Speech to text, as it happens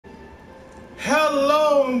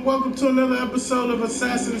Hello and welcome to another episode of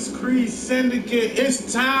Assassin's Creed Syndicate.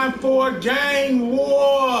 It's time for gang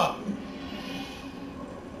war.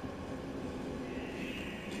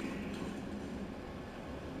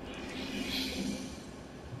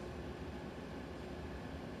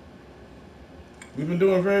 We've been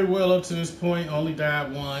doing very well up to this point. Only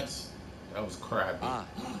died once. That was crappy. Ah,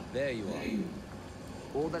 there you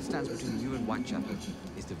are. All that stands between you and Whitechapel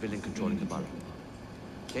is the villain controlling the borough.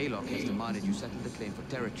 Kaylock has demanded you settle the claim for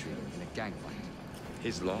territory in a gang fight.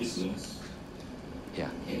 His loss? Yeah.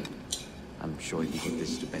 I'm sure he can put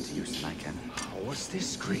this to better use than I can. Oh, what's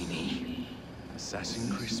this, Greenie?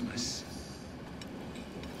 Assassin Christmas.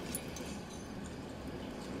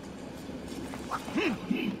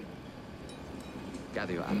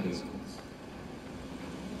 Gather your apples.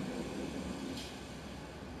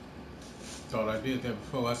 Thought I did that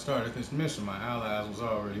before I started this mission. My allies was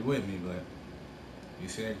already with me, but he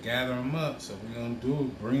said gather them up. So we're gonna do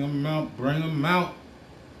it. Bring them out. Bring them out.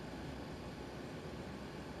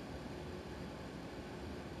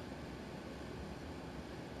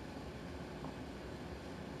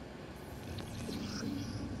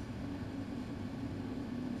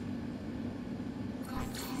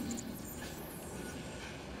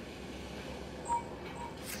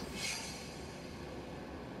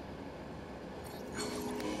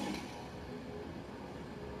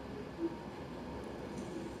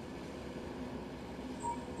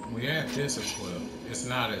 We had this equipped. It's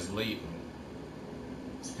not as lethal.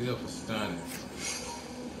 It's good for stunning.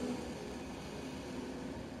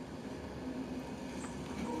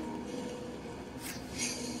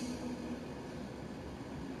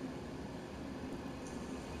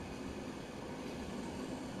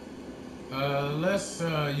 Let's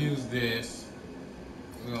use this.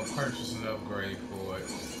 We're gonna purchase an upgrade for it.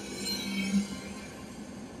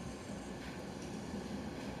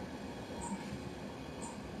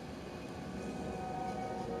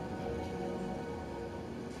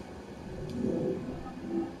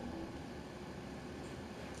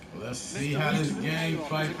 Let's see how this game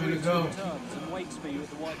fight gonna go. And waits for you at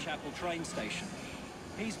the Whitechapel train station.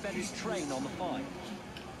 He's bet his train on the fight.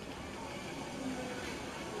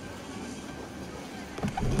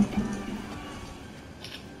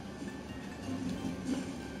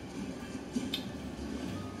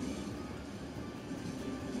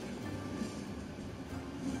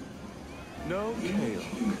 No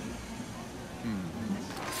Kaylock.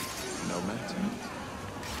 No matter.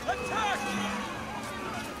 Attack!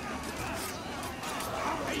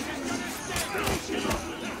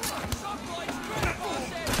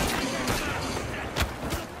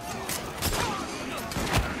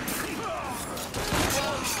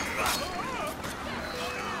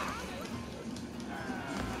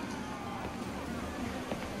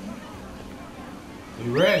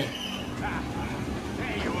 You ready?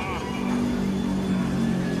 There you are.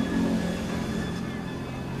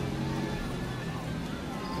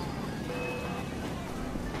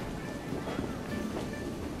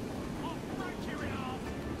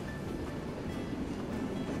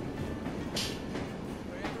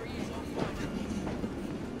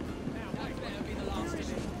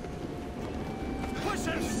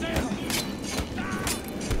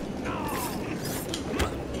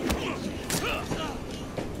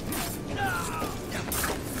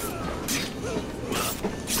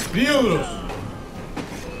 Beautiful.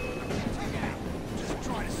 Just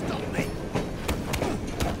try to stop me.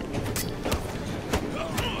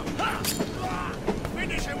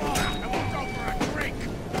 Finish him off and we'll go for a drink.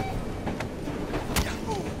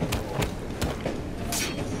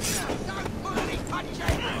 Don't bloody touch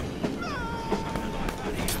him.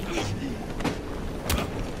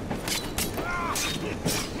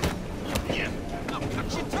 I'll cut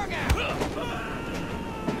your tongue out.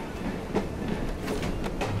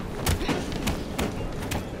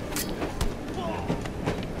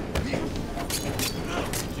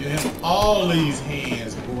 Give him all these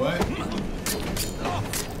hands, boy.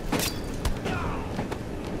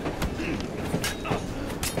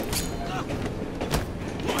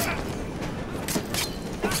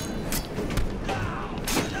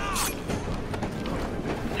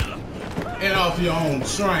 Get off your own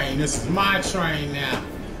train. This is my train now.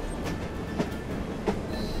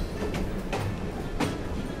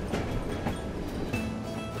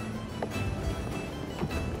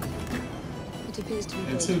 It appears to be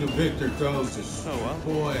And to the victor goes the Oh well.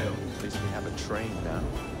 spoil. At least we have a train now.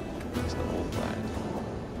 It's the whole plan.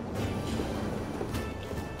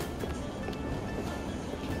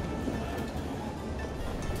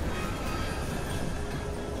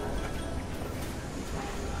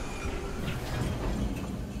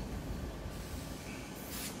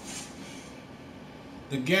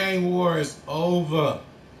 The gang war is over.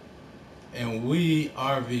 And we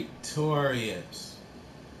are victorious.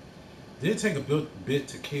 Did take a bit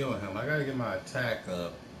to kill him. I gotta get my attack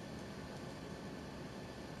up.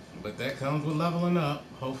 But that comes with leveling up.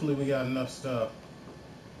 Hopefully we got enough stuff.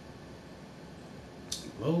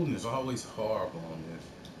 Loading is always horrible on this.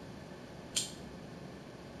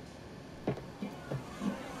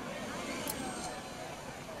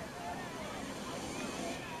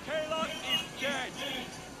 Kaylock is dead.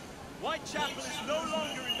 Whitechapel is no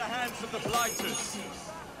longer in the hands of the Blighters.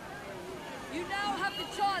 You now have the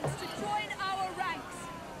chance to join our ranks.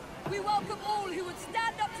 We welcome all who would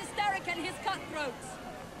stand up to Starrick and his cutthroats.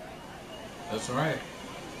 That's right.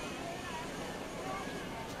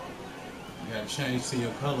 You gotta change to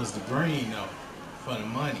your colors to green though, for the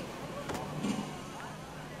money.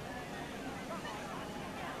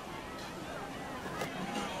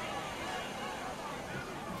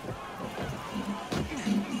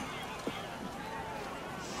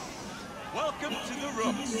 Welcome to the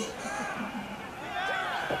Rooks.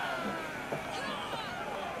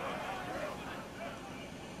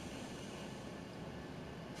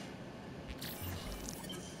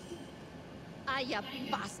 Ah, you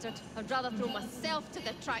bastard. I'd rather throw myself to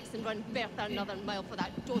the tracks than run Bertha another mile for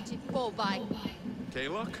that doted ball-bag.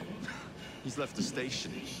 Kaylock? He's left the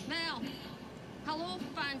station. Well, hello,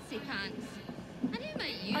 fancy pants. And who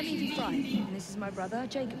might you? I'm Evie Fry, and this is my brother,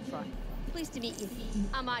 Jacob Fry. Pleased to meet you.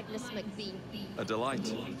 I'm Agnes McBean. A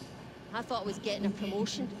delight. I thought I was getting a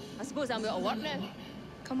promotion. I suppose I'm out of work now.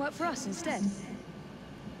 Come work for us instead.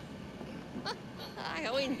 I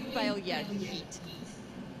won't bile your heat.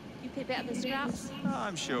 You pay better than scraps?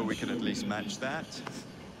 I'm sure we can at least match that.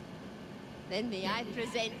 Then may I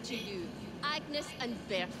present to you Agnes and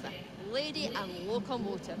Bertha, lady and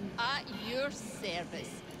locomotive, at your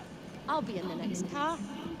service. I'll be in the next car.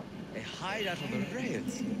 A hideout of the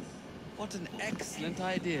Reds. What an excellent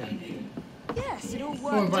idea. Yes, it all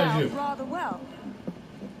What worked about out you? rather well.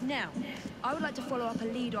 Now, I would like to follow up a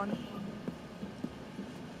lead on...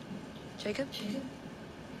 Jacob?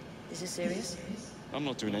 Is this serious? I'm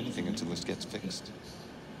not doing anything until this gets fixed.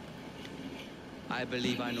 I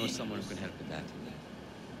believe I know someone who can help with that.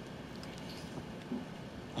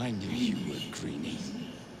 I knew you would, Greenie.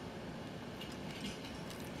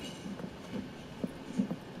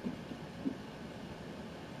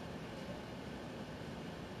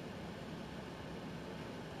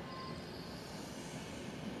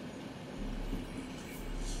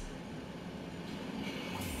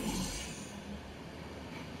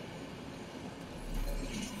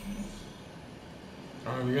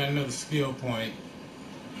 Alright, we got another skill point.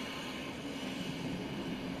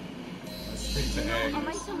 Let's speak to A Agnes.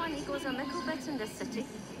 mite of money goes a mickle bit in this city.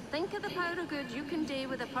 Think of the power of good you can do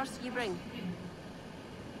with the purse you bring.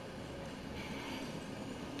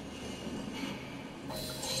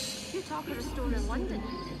 You talk of a store in London.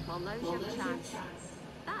 Well, now's your chance.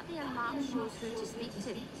 That there map shows who to speak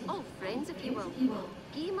to. Old friends, if you will.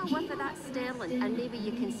 Give him a whiff of that sterling, and maybe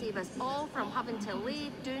you can save us all from having to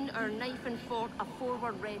lay down our knife and fork afore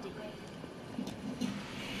we're ready.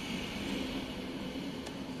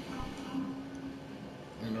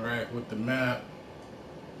 Interact with the map.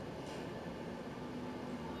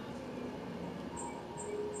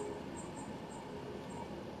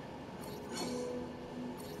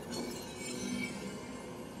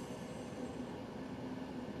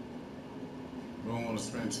 We don't want to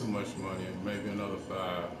spend too much money, maybe another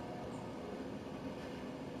 5.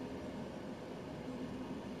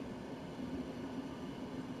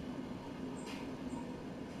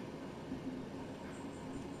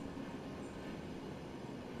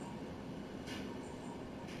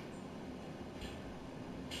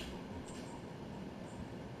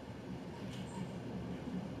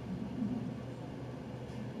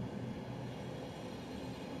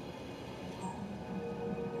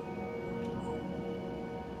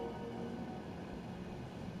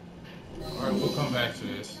 Alright, we'll come back to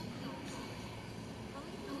this.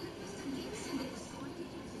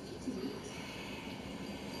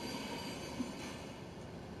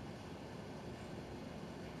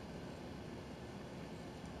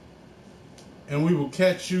 And we will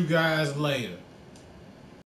catch you guys later.